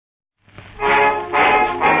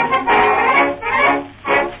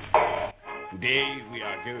Today we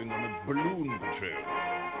are going on a balloon patrol.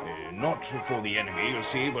 Not for the enemy, you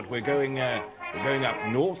see, but we're going up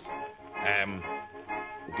north.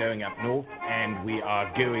 We're going up north, and we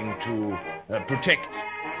are going to protect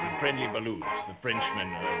the friendly balloons. The Frenchmen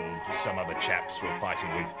and some other chaps we're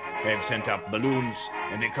fighting with have sent up balloons,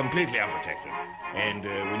 and they're completely unprotected. And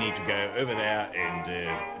we need to go over there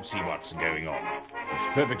and see what's going on. It's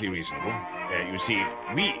perfectly reasonable. You see,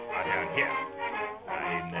 we are down here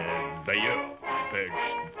in Bayeux.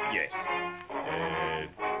 Yes.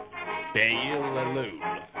 Bayeux alone.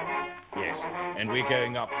 Yes. And we're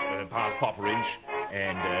going up past Popperidge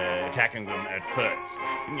and attacking them at first.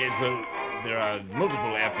 Yes, well, there are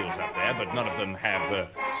multiple airfields up there, but none of them have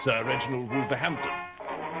Sir Reginald Wolverhampton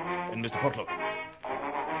and Mr. Potlock.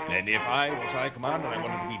 And if I was High Commander, I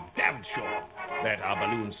wanted to be damn sure that our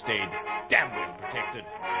balloons stayed damn well protected,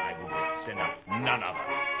 I would send up none other.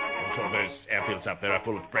 I'm sure those airfields up there are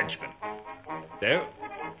full of Frenchmen. So,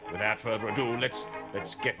 without further ado, let's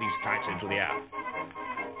get these kites into the air.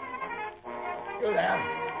 Go there.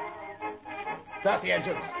 Start the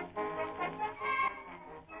engines.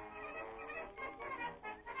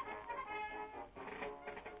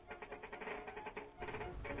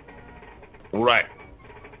 All right.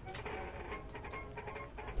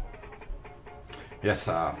 Yes,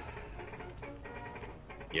 sir.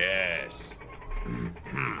 Yes.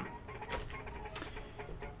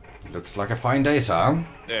 Looks like a fine day, sir.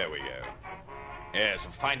 There we go. Yes,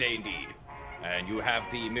 a fine day indeed. And you have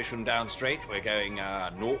the mission down straight. We're going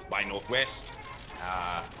north by northwest.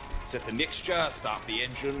 Set the mixture, start the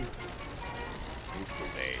engine. Beautiful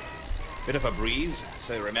day. Bit of a breeze,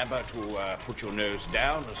 so remember to put your nose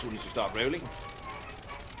down as soon as you start rolling.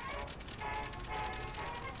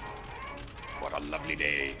 What a lovely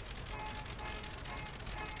day.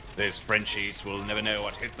 Those Frenchies will never know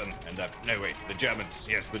what hit them. And, no wait, the Germans.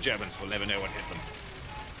 Yes, the Germans will never know what hit them.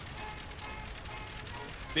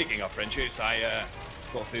 Speaking of Frenchies, I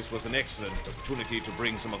thought this was an excellent opportunity to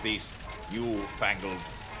bring some of these newfangled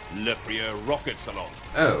RBRI rockets along.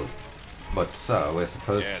 Oh, but sir, we're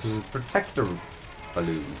supposed to protect the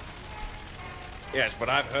balloons. Yes, but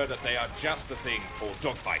I've heard that they are just the thing for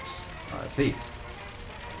dogfights. I see.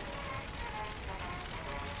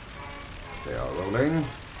 They are rolling.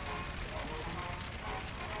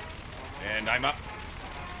 And I'm up.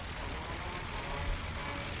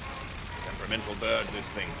 Temperamental bird, this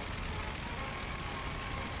thing.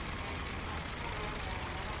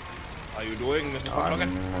 How are you doing, Mr. Potlock?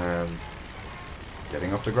 I'm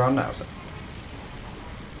getting off the ground now, sir.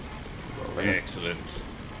 Rolling. Excellent.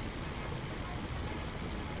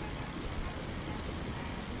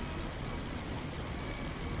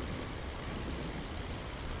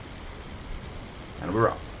 And we're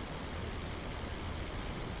up.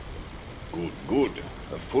 Good, good.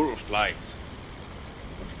 A full flight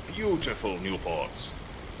of beautiful Newports.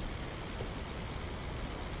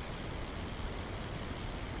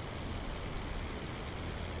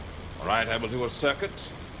 All right, I will do a circuit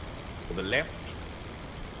to the left,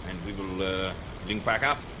 and we will link back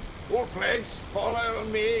up. All planes, follow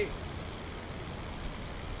me.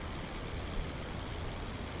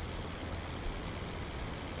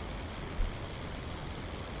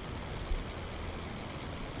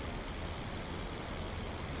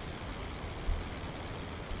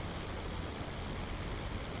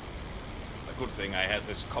 Good thing I had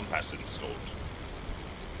this compass installed.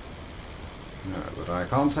 No, but I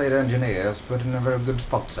can't say the engineers put in a very good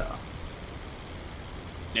spot, sir.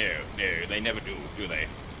 No, no, they never do they?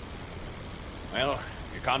 Well,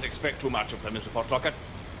 you can't expect too much of them, Mr. Potlock.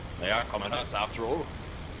 They are commoners, after all.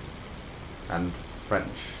 And French,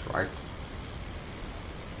 right?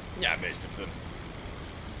 Yeah, most of them.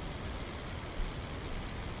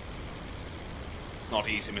 Not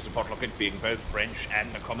easy, Mr. Potlock, being both French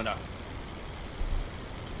and a commoner.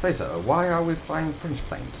 Say, sir, why are we flying French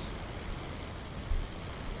planes?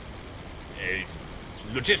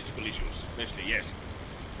 Logistical issues, mostly, yes.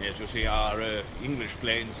 Yes, you see, our English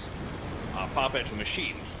planes are far better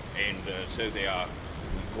machined, and so they are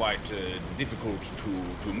quite difficult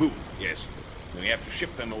to move, yes. We have to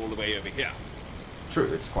ship them all the way over here.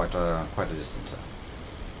 True, it's quite a distance, sir.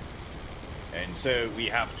 And so we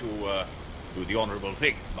have to do the honourable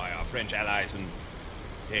thing by our French allies and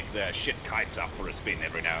take their shit kites up for a spin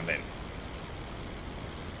every now and then.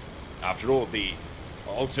 After all, the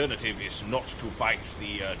alternative is not to fight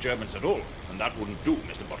the Germans at all, and that wouldn't do,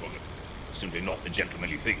 Mr. Bottle. Simply not the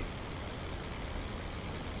gentlemanly thing.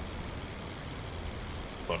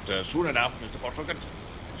 But soon enough, Mr. Potlock,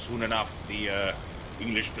 soon enough the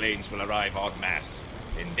English planes will arrive en masse,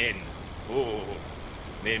 and then, oh,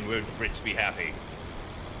 then won't Fritz be happy.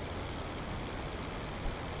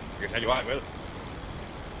 I can tell you I will.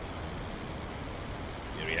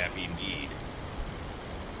 Very happy indeed.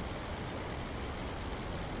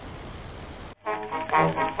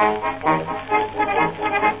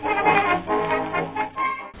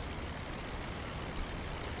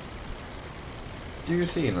 Do you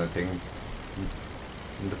see anything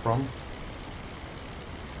in the front?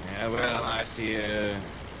 Yeah, well, I see the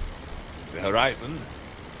horizon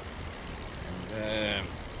and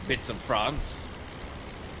bits of France.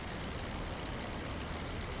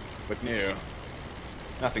 But no,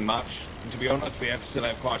 nothing much. And to be honest, we still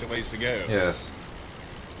have quite a ways to go. Yes.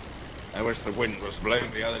 I wish the wind was blowing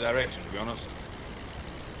the other direction, to be honest.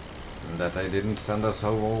 And that they didn't send us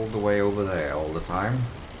all the way over there all the time.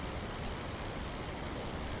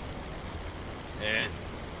 Yeah.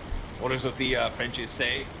 What does it the Frenchies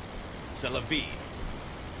say? C'est la vie.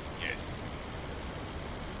 Yes.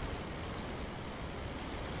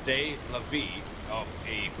 C'est la vie of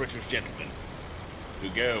a British gentleman to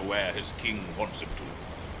go where his king wants him to.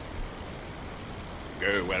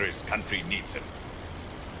 Go where his country needs him.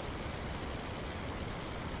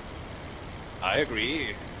 I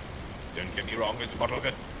agree. Don't get me wrong, Mr.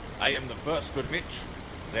 Bottlegut. I am the first to admit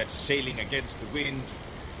that sailing against the wind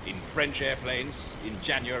in French airplanes in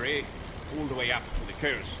January all the way up to the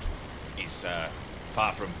coast is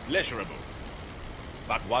far from pleasurable.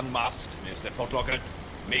 But one must, Mr. Bottlegut,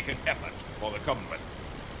 make an effort for the Commonwealth.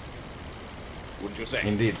 Wouldn't you say?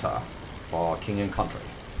 Indeed, sir. For king and country.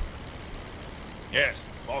 Yes,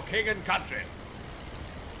 for king and country.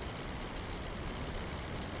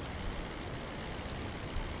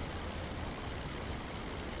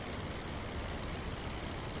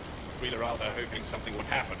 Really rather hoping something would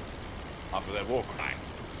happen after their war crime.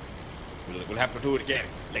 We'll have to do it again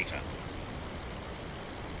later.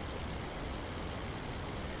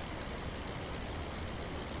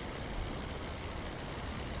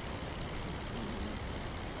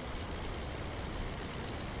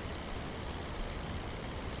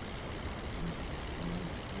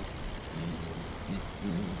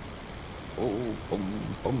 Oh, bum,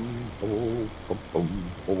 bum, oh, bum, bum,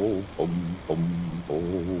 oh, bum, bum,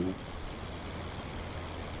 oh.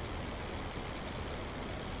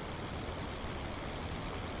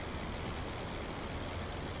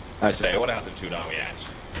 I say, what altitude are we at?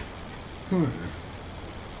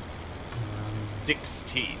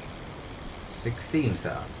 16. 16,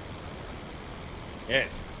 sir. Yes.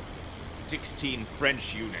 16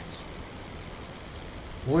 French units.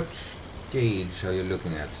 Which gauge are you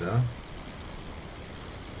looking at, sir?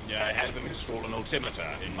 Yeah, I have them install an altimeter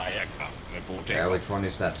in my aircraft. Yeah, which one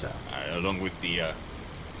is that, sir? Along with the,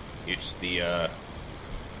 it's the,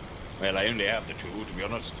 well, I only have the two, to be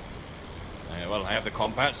honest. Well, I have the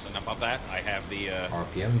compass, and above that, I have the,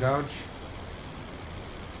 RPM gauge?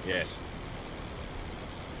 Yes.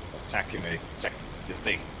 The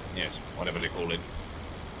thing. Yes, whatever they call it.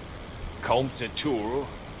 Comte de Tour,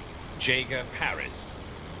 Jaeger Paris.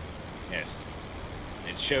 Yes.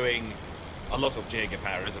 It's showing a lot of Jaeger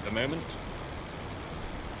Paris at the moment.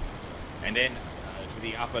 And then, to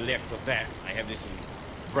the upper left of that, I have this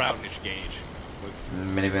brownish gauge with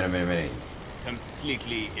Many.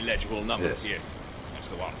 completely illegible numbers. Yes. Yes, that's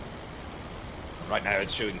the one. Right now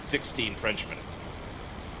it's showing 16 Frenchmen.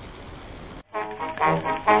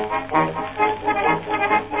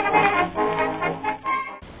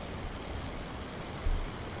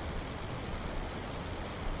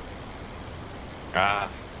 Ah.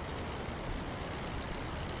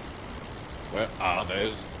 Where are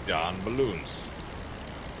those darn balloons?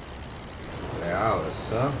 They are ours,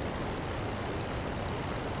 sir.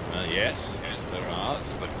 Yes, there are,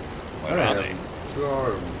 but where are they? Two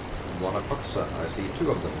are one o'clock, sir. I see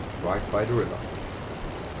two of them right by the river.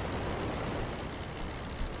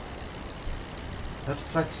 That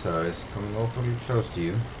flag, sir, is coming awfully close to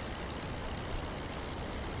you.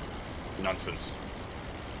 Nonsense.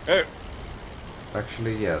 Oh!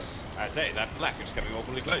 Actually, yes. I say, that flag is coming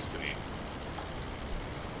awfully close to me.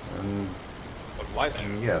 But why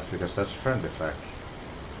then? Yes, because that's friendly flag.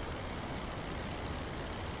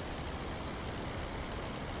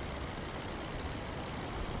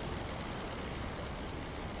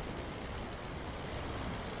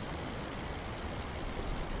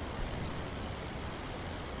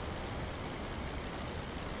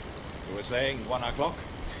 You were saying 1 o'clock?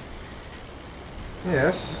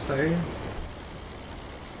 Yes, they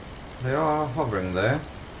are hovering there.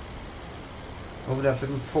 Over that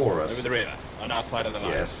little forest. Over the river, on our side of the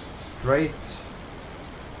line. Yes, straight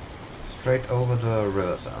over the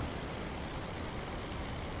river, sir.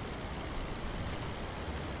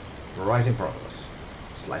 Right in front of us.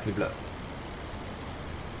 Slightly below.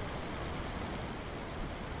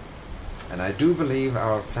 And I do believe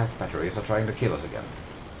our flak batteries are trying to kill us again.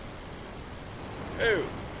 Oh,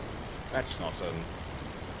 that's not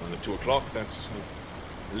on the 2 o'clock, that's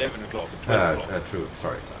 11 o'clock, 12 o'clock. True,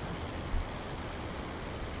 sorry, sir.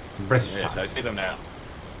 British yes, time. I see them now.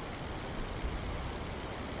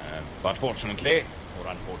 But fortunately, or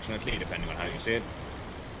unfortunately, depending on how you say it,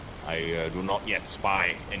 I do not yet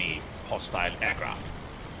spy any hostile aircraft.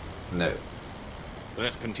 No. So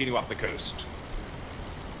let's continue up the coast.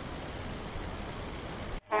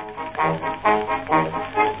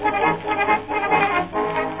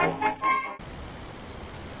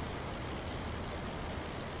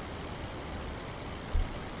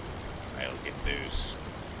 I'll get those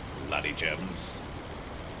bloody Germans.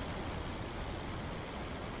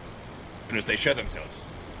 As soon as they show themselves.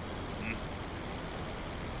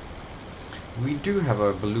 We do have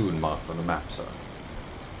a balloon marked on the map, sir.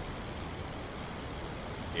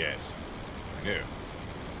 Yes, I know.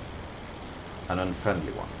 An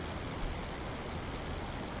unfriendly one.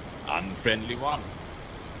 Unfriendly one?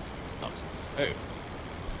 Nonsense. Oh.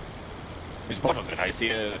 It's part of it. I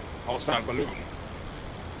see a hostile balloon.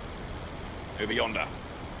 Over yonder.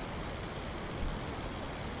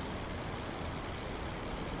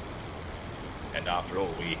 And after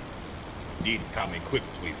all, we did come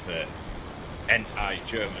equipped with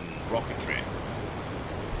anti-German rocketry.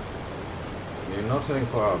 You're not heading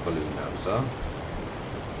for our balloon now, sir.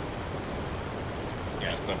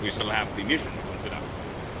 Yes, but we still have the mission to consider.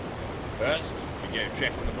 First, we go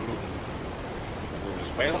check on the balloon. All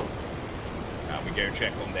is well. Now we go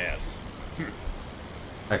check on theirs.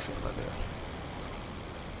 Excellent idea.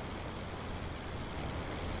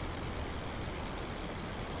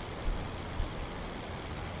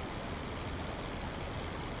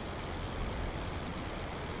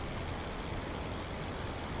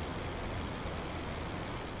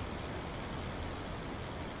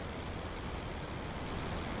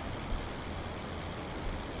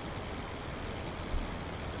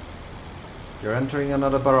 You're entering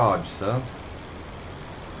another barrage, sir.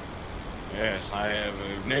 Yes, I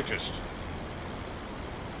have noticed.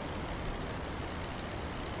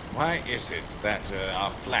 Why is it that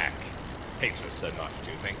our flak hates us so much,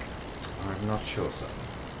 do you think? I'm not sure, sir.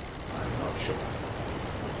 I'm not sure.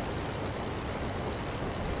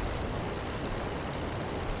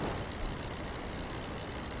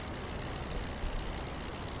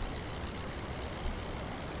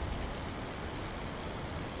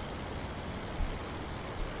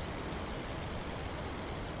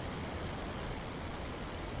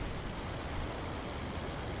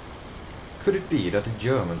 Could it be that the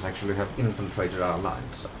Germans actually have infiltrated our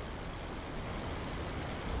lines, sir?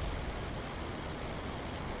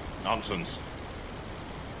 Nonsense.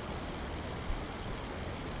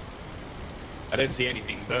 I don't see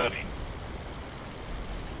anything burning.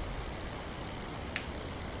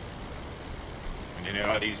 And you know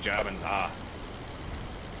how these Germans are.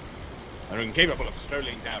 They're incapable of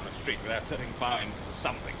strolling down the street without setting fires to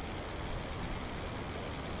something.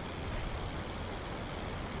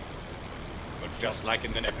 But just like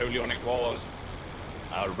in the Napoleonic Wars,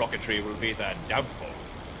 our rocketry will be their downfall.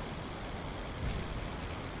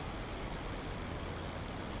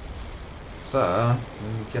 Sir,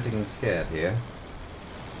 I'm getting scared here.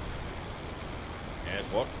 Yes,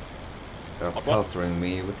 what? They're What? peltering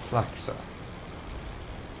me with flak, sir.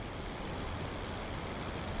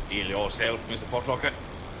 Deal yourself, Mr. Potlocker.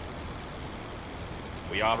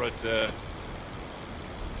 We are at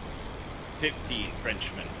 15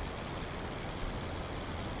 Frenchmen.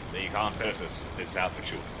 They can't hurt us at this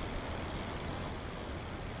altitude.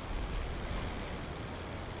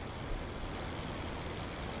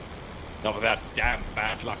 Not with that damn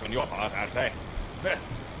bad luck on your part, I'd say.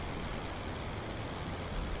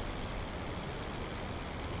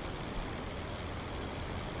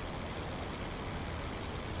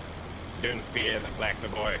 Don't fear the Flackler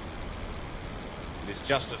boy. It is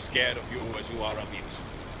just as scared of you as you are of it.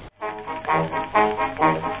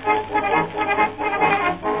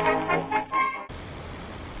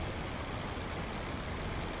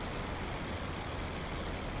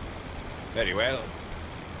 Very well.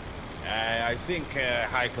 I think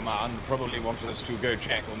High Command probably wanted us to go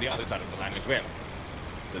check on the other side of the line as well.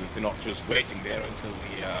 So that they're not just waiting there until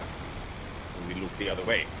we look the other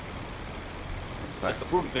way. That's the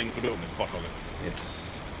prudent thing to do, Mr. Potlocker. It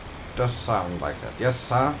does sound like that. Yes,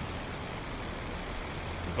 sir?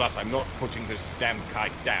 Plus, I'm not putting this damn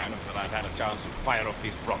kite down until I've had a chance to fire off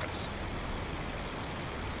these rockets.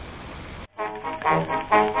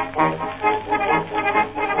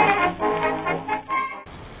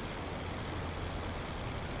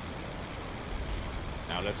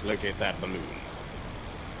 Now let's locate that balloon.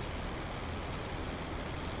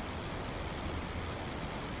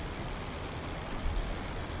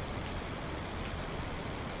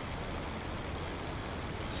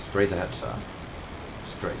 Straight ahead, sir.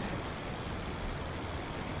 Straight ahead.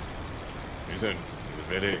 Listen,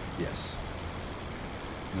 you ready? Yes.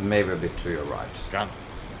 Maybe a bit to your right. Gun.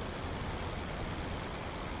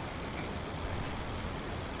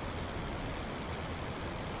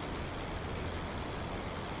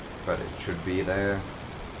 But it should be there.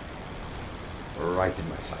 Right in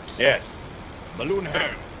my sights. Yes. Balloon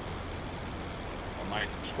home. On my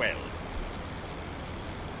 12.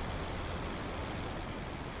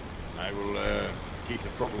 I will keep the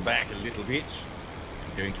throttle back a little bit.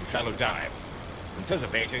 I'm going to shallow dive.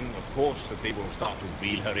 Anticipating, of course, that they will start to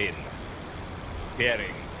wheel her in.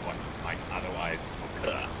 Fearing what might otherwise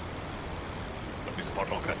occur. But Miss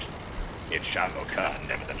Rocket, it shall occur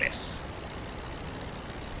nevertheless.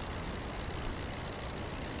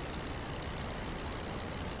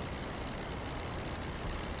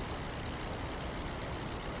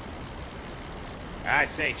 I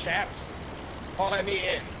say, chaps, follow me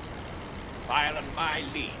in. Fire on my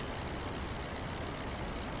lead.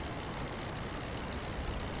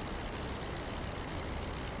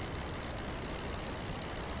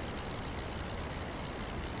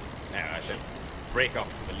 Now I shall break off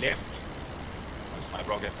to the left once my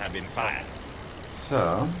rockets have been fired.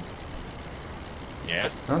 So,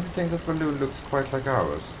 Yes? don't you think that balloon looks quite like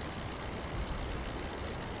ours?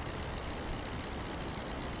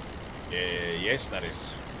 Yes, that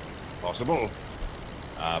is possible.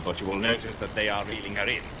 But you will notice that they are reeling her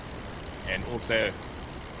in. And also,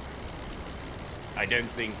 I don't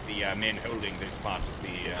think the men holding this part of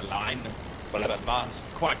the line will have advanced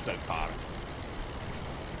quite so far.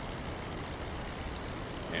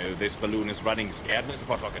 No, this balloon is running scared, Mr.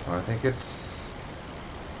 Potlocket. I think it's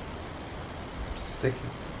sticky.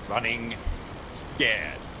 Running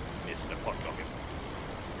scared, Mr. Potlocket.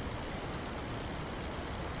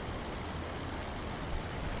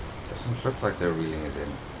 Doesn't look like they're reeling it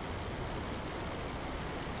in.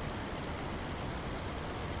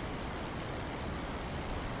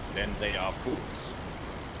 Then they are fools.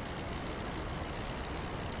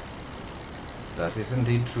 That is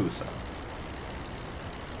indeed true, sir.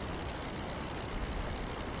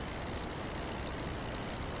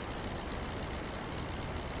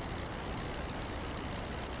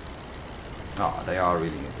 Ah, they are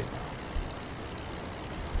reeling it in now.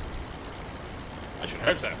 I should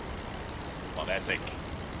hope so. For their sake.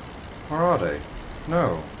 Or are they?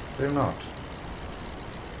 No, they're not.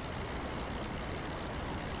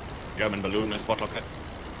 German balloon, Mr. Potlocket.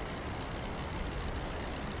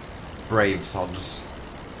 Brave sods.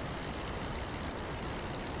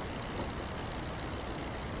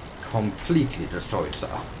 Completely destroyed,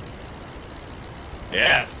 sir.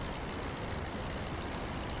 Yes.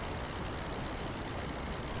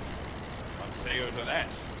 What say you to that,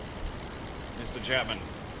 Mr. German?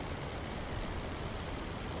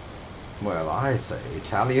 Well, I say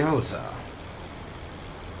tally-ho, sir.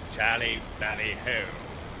 Tally, tally, ho.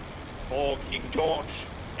 For King George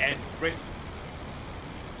and Britain.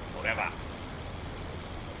 Forever.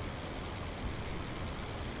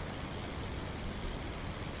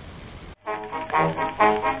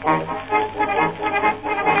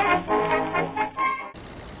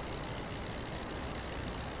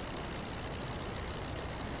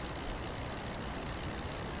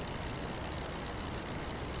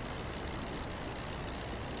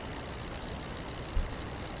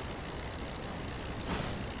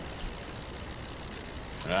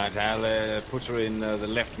 Right, I'll put her in the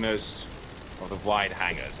leftmost of the wide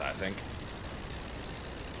hangars, I think.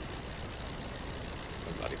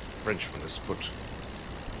 The bloody Frenchman has put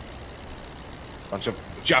a bunch of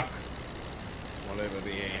junk all over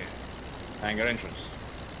the hangar entrance.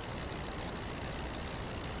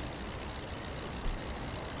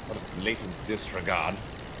 What a blatant disregard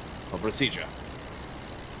of procedure.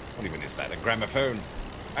 What even is that? A gramophone?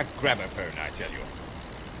 A gramophone, I tell you.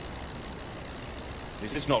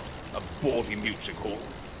 This is not a bawdy music hall.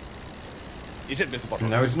 Is it, Mr. Bottle?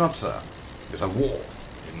 No, it's not, sir. It's a war.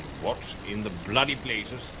 And what in the bloody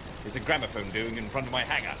blazes is a gramophone doing in front of my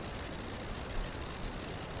hangar?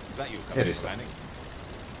 Is that you coming in landing?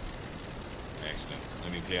 Excellent.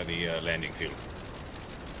 Let me clear the landing field.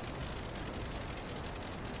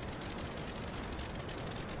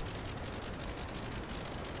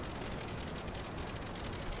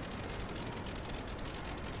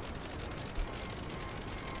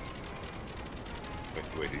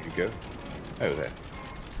 Where did you go? Oh, there.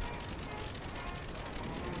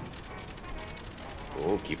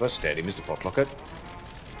 Oh, keep us steady, Mr. Potlocket.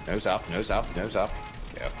 Nose up, nose up, nose up.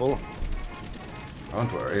 Careful.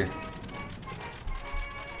 Don't worry.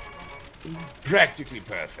 Practically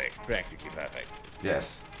perfect, practically perfect.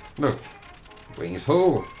 Yes. Look. Wings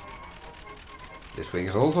ho! This wing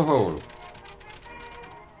is also whole.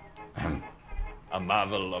 A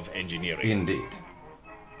marvel of engineering. Indeed.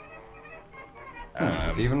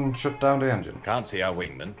 It's even shut down the engine. Can't see our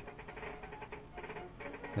wingman.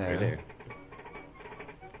 Yeah. Really?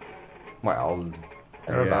 Well,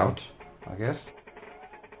 they're about, I guess.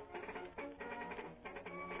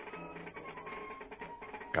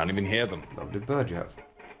 Can't even hear them. Lovely bird you have.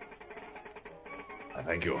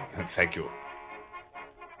 Thank you. Thank you.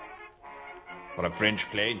 For a French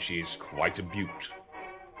plane, she's quite a beaut,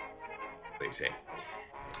 they say.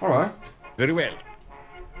 Alright. Very well.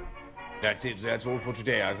 That's it. That's all for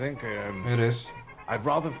today, I think. It is. I'd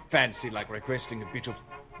rather fancy like requesting a bit of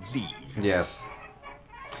leave. Yes.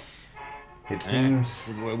 It seems...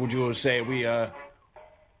 Would you say we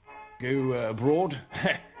go abroad?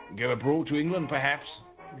 Go abroad to England, perhaps?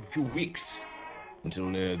 A few weeks.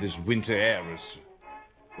 Until this winter air is,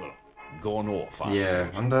 well, gone off. Yeah,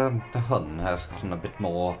 and the Hun has gotten a bit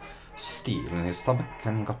more steel in his stomach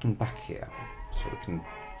and gotten back here. So we can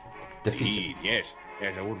defeat him. Yes.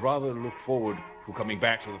 Yes, I would rather look forward to coming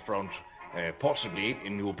back to the front, possibly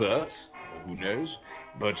in new births, or who knows,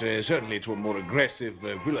 but certainly to a more aggressive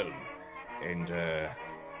Wilhelm, and,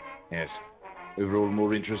 yes, overall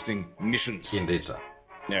more interesting missions. Indeed, sir.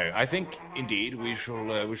 No, I think, indeed, we shall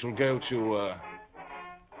go to,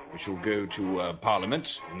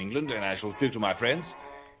 Parliament in England, and I shall speak to my friends,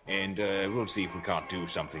 and we'll see if we can't do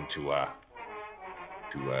something to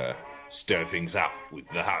stir things up with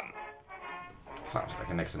the Hun. Sounds like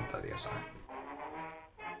an excellent idea, sir.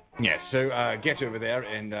 Yes, so get over there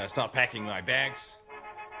and start packing my bags,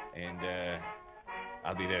 and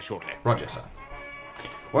I'll be there shortly. Roger, sir.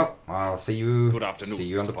 Well, I'll see you. Good afternoon. See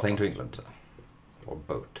you on the plane to England, sir. Or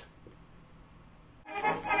boat.